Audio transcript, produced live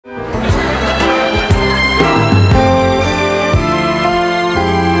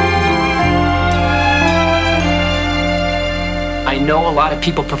a lot of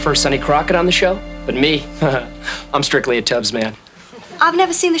people prefer Sonny Crockett on the show, but me, I'm strictly a Tubbs man. I've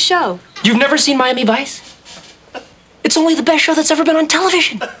never seen the show. You've never seen Miami Vice? It's only the best show that's ever been on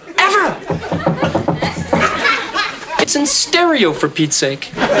television. Ever! It's in stereo, for Pete's sake.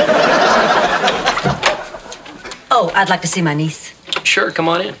 Oh, I'd like to see my niece. Sure, come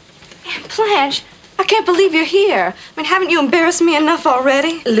on in. Blanche, I can't believe you're here. I mean, haven't you embarrassed me enough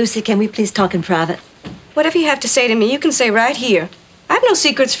already? Lucy, can we please talk in private? Whatever you have to say to me, you can say right here. I have no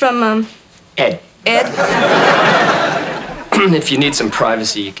secrets from, Ed. Ed? If you need some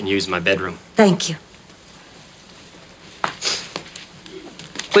privacy, you can use my bedroom. Thank you.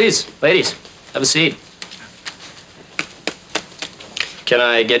 Please, ladies, have a seat. Can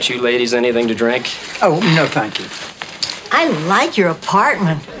I get you ladies anything to drink? Oh, no, thank you. I like your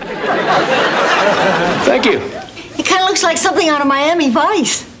apartment. Thank you. It kind of looks like something out of Miami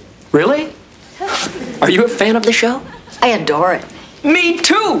Vice. Really? Are you a fan of the show? I adore it. Me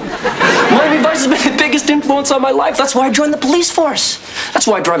too! Miami Vice has been the biggest influence on my life. That's why I joined the police force. That's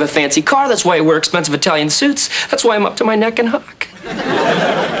why I drive a fancy car. That's why I wear expensive Italian suits. That's why I'm up to my neck in hock.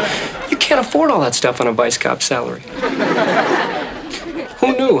 You can't afford all that stuff on a vice cop salary.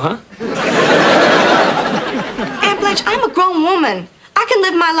 Who knew, huh? Aunt Blanche, I'm a grown woman. I can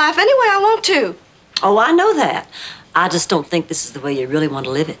live my life any way I want to. Oh, I know that. I just don't think this is the way you really want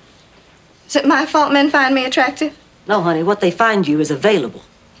to live it. Is it my fault men find me attractive? No, honey, what they find you is available.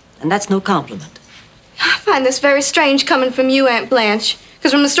 And that's no compliment. I find this very strange coming from you, Aunt Blanche.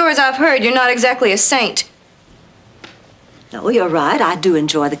 Because from the stories I've heard, you're not exactly a saint. No, you're right. I do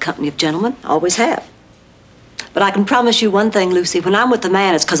enjoy the company of gentlemen. Always have. But I can promise you one thing, Lucy. When I'm with a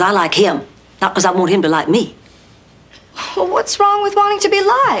man, it's because I like him, not because I want him to like me. Well, what's wrong with wanting to be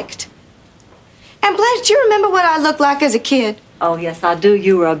liked? Aunt Blanche, do you remember what I looked like as a kid? Oh, yes, I do.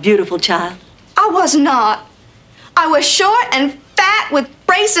 You were a beautiful child. I was not. I was short and fat with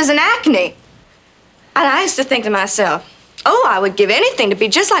braces and acne. And I used to think to myself, oh, I would give anything to be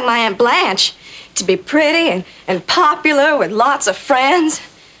just like my Aunt Blanche, to be pretty and popular with lots of friends.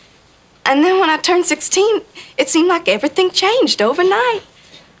 And then when I turned 16, it seemed like everything changed overnight.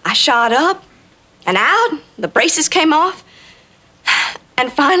 I shot up and out, the braces came off,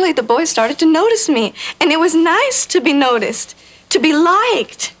 and finally the boys started to notice me. And it was nice to be noticed, to be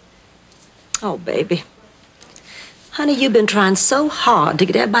liked. Oh, baby. Honey, you've been trying so hard to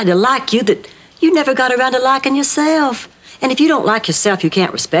get everybody to like you that you never got around to liking yourself. And if you don't like yourself, you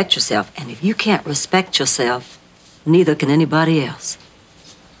can't respect yourself. And if you can't respect yourself, neither can anybody else.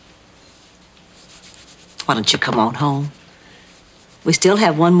 Why don't you come on home? We still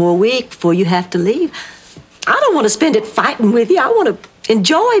have one more week before you have to leave. I don't want to spend it fighting with you. I want to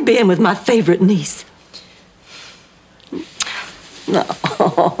enjoy being with my favorite niece. No.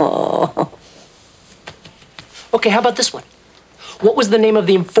 Okay, how about this one? What was the name of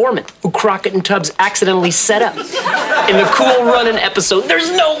the informant who Crockett and Tubbs accidentally set up in the Cool Runnin' episode?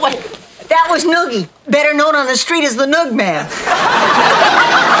 There's no way. That was Noogie, better known on the street as the Noog Man.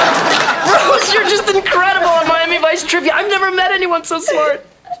 Rose, you're just incredible on Miami Vice trivia. I've never met anyone so smart.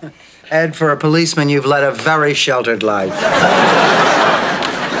 Ed, for a policeman, you've led a very sheltered life.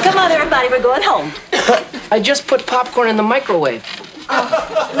 Come on, everybody, we're going home. I just put popcorn in the microwave.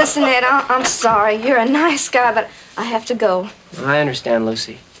 Oh, listen, Ed, I'm sorry. You're a nice guy, but I have to go. I understand,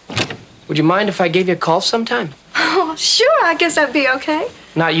 Lucy. Would you mind if I gave you a call sometime? Oh, sure, I guess that'd be okay.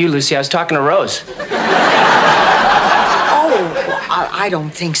 Not you, Lucy. I was talking to Rose. Oh, I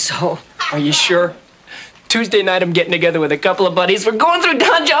don't think so. Are you sure? Tuesday night, I'm getting together with a couple of buddies. We're going through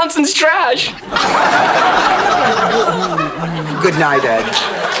Don Johnson's trash. Good night, Ed.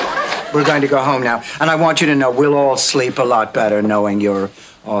 We're going to go home now. And I want you to know we'll all sleep a lot better knowing you're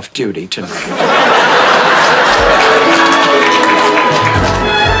off duty tonight.